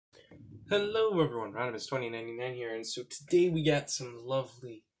Hello everyone, Rodimus2099 here, and so today we got some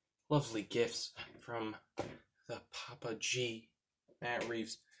lovely gifts from the Papa G, Matt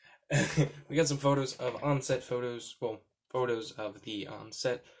Reeves. We got some photos of on-set photos, photos of the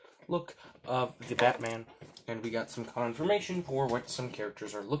on-set look of the Batman, and we got some confirmation for what some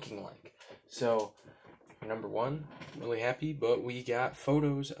characters are looking like. So, number one, really happy, but we got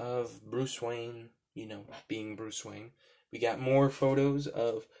photos of Bruce Wayne, being Bruce Wayne. We got more photos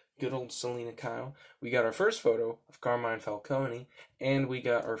of good old Selina Kyle. We got our first photo of Carmine Falcone, and we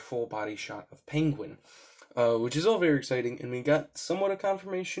got our full body shot of Penguin, which is all very exciting. And we got somewhat of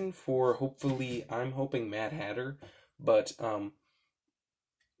confirmation for hopefully, I'm hoping Mad Hatter, but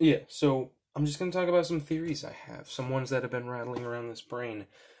yeah. So I'm just gonna talk about some theories I have, some ones that have been rattling around this brain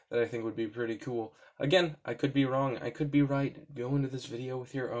that I think would be pretty cool. Again, I could be wrong, I could be right. Go into this video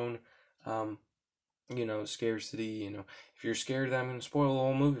with your own scarcity, if you're scared that I'm going to spoil the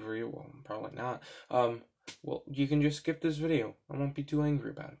whole movie for you, well, probably not, well, you can just skip this video. I won't be too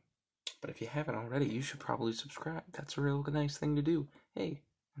angry about it. But if you haven't already, you should probably subscribe. That's a real nice thing to do. Hey,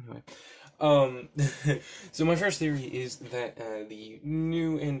 anyway. So my first theory is that the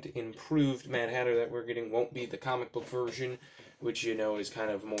new and improved Mad Hatter that we're getting won't be the comic book version, which, is kind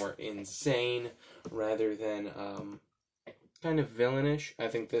of more insane, rather than, kind of villainish. I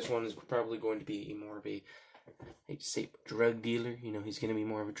think this one is probably going to be more of a, I hate to say, drug dealer. He's going to be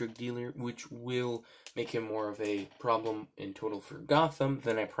more of a drug dealer, which will make him more of a problem in total for Gotham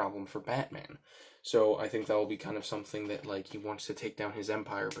than a problem for Batman. So I think that will be kind of something that, like, he wants to take down his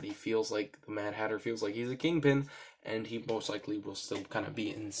empire, but he feels like, the Mad Hatter feels like he's a kingpin, and he most likely will still kind of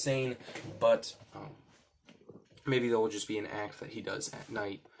be insane, but maybe that will just be an act that he does at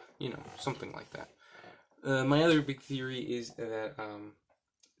night, something like that. My other big theory is that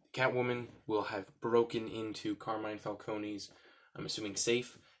Catwoman will have broken into Carmine Falcone's, I'm assuming,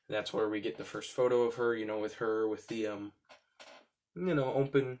 safe. That's where we get the first photo of her, with the,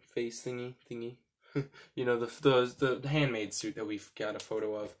 open face thingy. the handmade suit that we've got a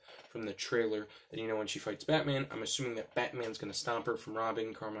photo of from the trailer. And, when she fights Batman, I'm assuming that Batman's going to stop her from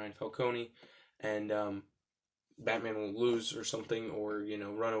robbing Carmine Falcone, and Batman will lose or something, or,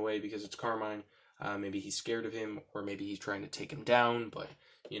 run away because it's Carmine. Maybe he's scared of him, or maybe he's trying to take him down, but,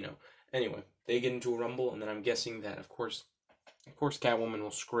 Anyway, they get into a rumble, and then I'm guessing that, of course, Catwoman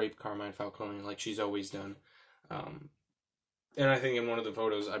will scrape Carmine Falcone like she's always done. And I think in one of the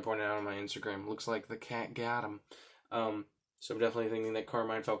photos I pointed out on my Instagram, looks like the cat got him. So I'm definitely thinking that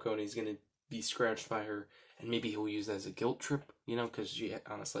Carmine Falcone is going to be scratched by her, and maybe he'll use that as a guilt trip, because she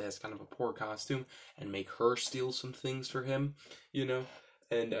honestly has kind of a poor costume, and make her steal some things for him,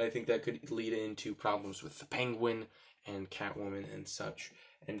 And I think that could lead into problems with the Penguin and Catwoman and such.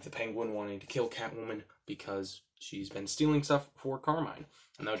 And the Penguin wanting to kill Catwoman because she's been stealing stuff for Carmine.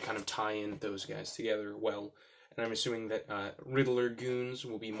 And that would kind of tie in those guys together well. And I'm assuming that Riddler goons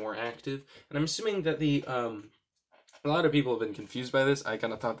will be more active. And I'm assuming that a lot of people have been confused by this. I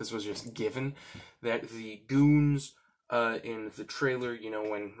kind of thought this was just given. That the goons in the trailer,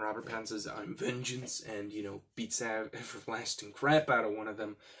 when Robert Pattinson says, "I'm vengeance," and, beats that everlasting crap out of one of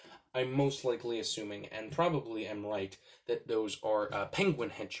them, I'm most likely assuming, and probably am right, that those are Penguin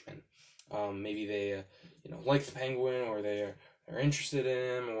henchmen. Maybe they, like the Penguin, or they're interested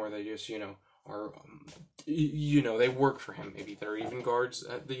in him, or they just, are, they work for him. Maybe they're even guards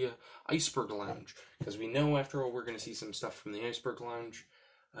at the Iceberg Lounge, because we know, after all, we're going to see some stuff from the Iceberg Lounge.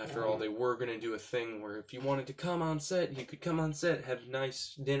 After all, they were going to do a thing where if you wanted to come on set, you could come on set, have a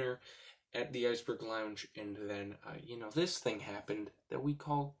nice dinner at the Iceberg Lounge, and then, this thing happened that we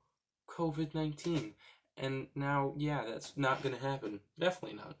call COVID-19. And now, yeah, that's not going to happen.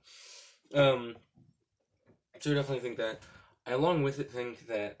 Definitely not. So I definitely think that. I, along with it, think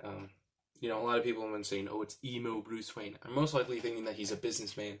that, a lot of people have been saying, oh, it's emo Bruce Wayne. I'm most likely thinking that he's a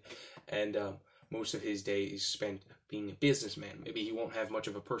businessman, and most of his day is spent being a businessman. Maybe he won't have much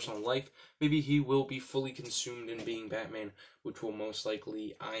of a personal life. Maybe he will be fully consumed in being Batman, which will most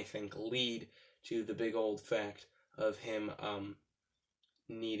likely, I think, lead to the big old fact of him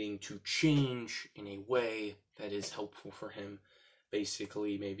needing to change in a way that is helpful for him.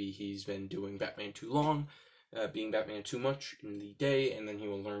 Basically, maybe he's been doing Batman too long, being Batman too much in the day, and then he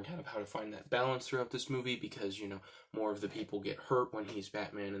will learn kind of how to find that balance throughout this movie, because, more of the people get hurt when he's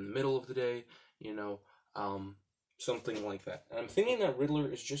Batman in the middle of the day, something like that. And I'm thinking that Riddler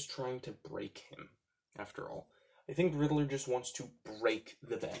is just trying to break him, after all. I think Riddler just wants to break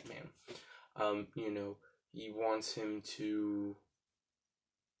the Batman. He wants him to,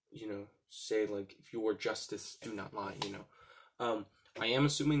 say, like, if you are justice, do not lie, I am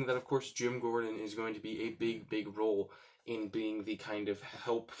assuming that, of course, Jim Gordon is going to be a big role in being the kind of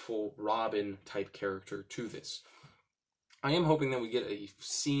helpful Robin type character to this. I am hoping that we get a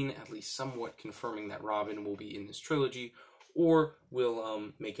scene at least somewhat confirming that Robin will be in this trilogy, or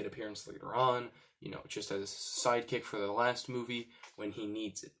will make an appearance later on, just as a sidekick for the last movie when he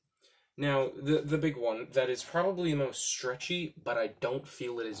needs it. Now, the big one that is probably the most stretchy, but I don't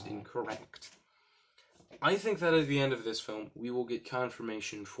feel it is incorrect. I think that at the end of this film, we will get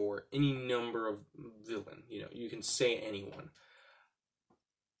confirmation for any number of villain. You can say anyone.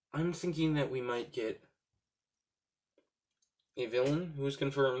 I'm thinking that we might get a villain who is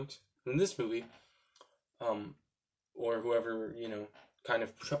confirmed in this movie, or whoever, kind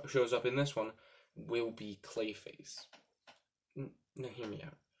of shows up in this one, will be Clayface. Now, hear me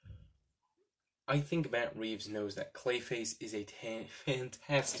out. I think Matt Reeves knows that Clayface is a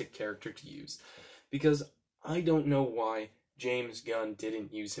fantastic character to use, because I don't know why James Gunn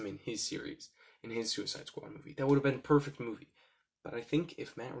didn't use him in his series, in his Suicide Squad movie. That would have been a perfect movie. But I think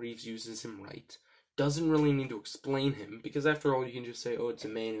if Matt Reeves uses him right, doesn't really need to explain him, because after all, you can just say, oh, it's a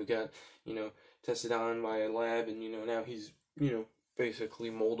man who got, tested on by a lab, and, now he's, basically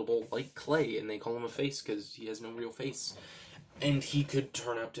moldable like clay, and they call him a face because he has no real face. And he could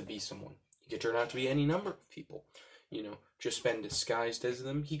turn out to be someone. He could turn out to be any number of people, just been disguised as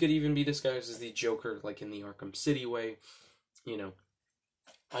them. He could even be disguised as the Joker, like in the Arkham City way,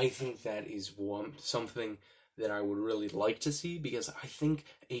 I think that is something that I would really like to see, because I think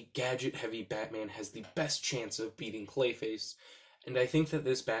a gadget-heavy Batman has the best chance of beating Clayface. And I think that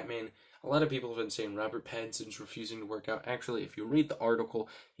this Batman, a lot of people have been saying Robert Pattinson's refusing to work out. Actually, if you read the article,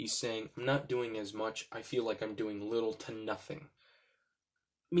 he's saying, I'm not doing as much, I feel like I'm doing little to nothing.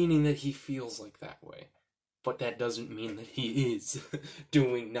 Meaning that he feels like that way. But that doesn't mean that he is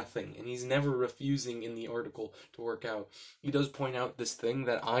doing nothing. And he's never refusing in the article to work out. He does point out this thing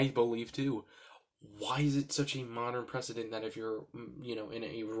that I believe too. Why is it such a modern precedent that if you're, in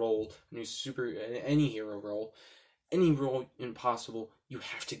a role, any hero role, any role impossible, you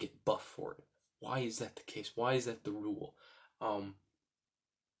have to get buff for it? Why is that the case? Why is that the rule?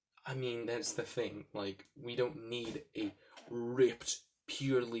 I mean, that's the thing. Like, we don't need a ripped,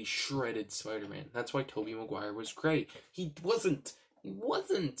 purely shredded Spider-Man. That's why Tobey Maguire was great. He wasn't.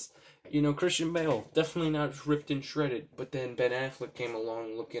 Christian Bale, definitely not ripped and shredded, but then Ben Affleck came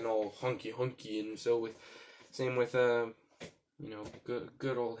along looking all hunky, and same with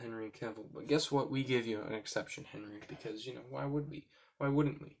good old Henry Cavill. But guess what? We give you an exception, Henry, because, why would we? Why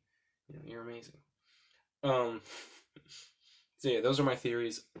wouldn't we? You're amazing. So yeah, those are my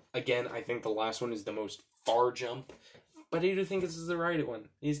theories. Again, I think the last one is the most far jump, but I do think this is the right one.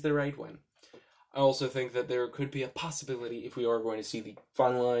 Is the right one. I also think that there could be a possibility, if we are going to see the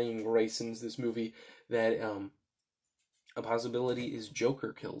frontline Graysons this movie, that a possibility is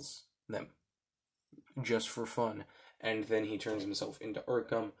Joker kills them just for fun, and then he turns himself into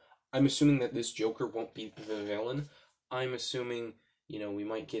Arkham. I'm assuming that this Joker won't be the villain. I'm assuming, we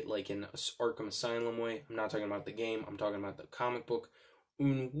might get like an Arkham Asylum way. I'm not talking about the game, I'm talking about the comic book,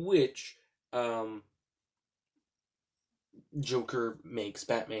 in which Joker makes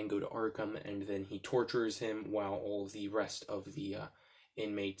Batman go to Arkham, and then he tortures him while all the rest of the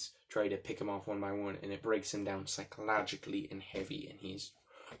inmates try to pick him off one by one, and it breaks him down psychologically and heavy, and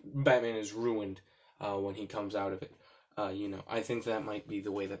Batman is ruined when he comes out of it. I think that might be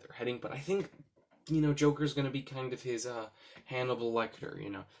the way that they're heading, but I think, Joker's gonna be kind of his Hannibal Lecter,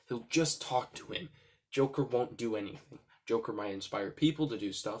 He'll just talk to him. Joker won't do anything. Joker might inspire people to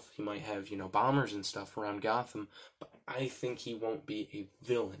do stuff. He might have, bombers and stuff around Gotham, but I think he won't be a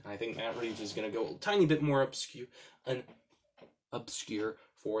villain. I think Matt Reeves is going to go a tiny bit more obscure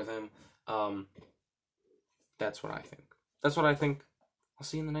for them. That's what I think. I'll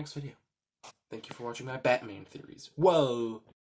see you in the next video. Thank you for watching my Batman theories. Whoa!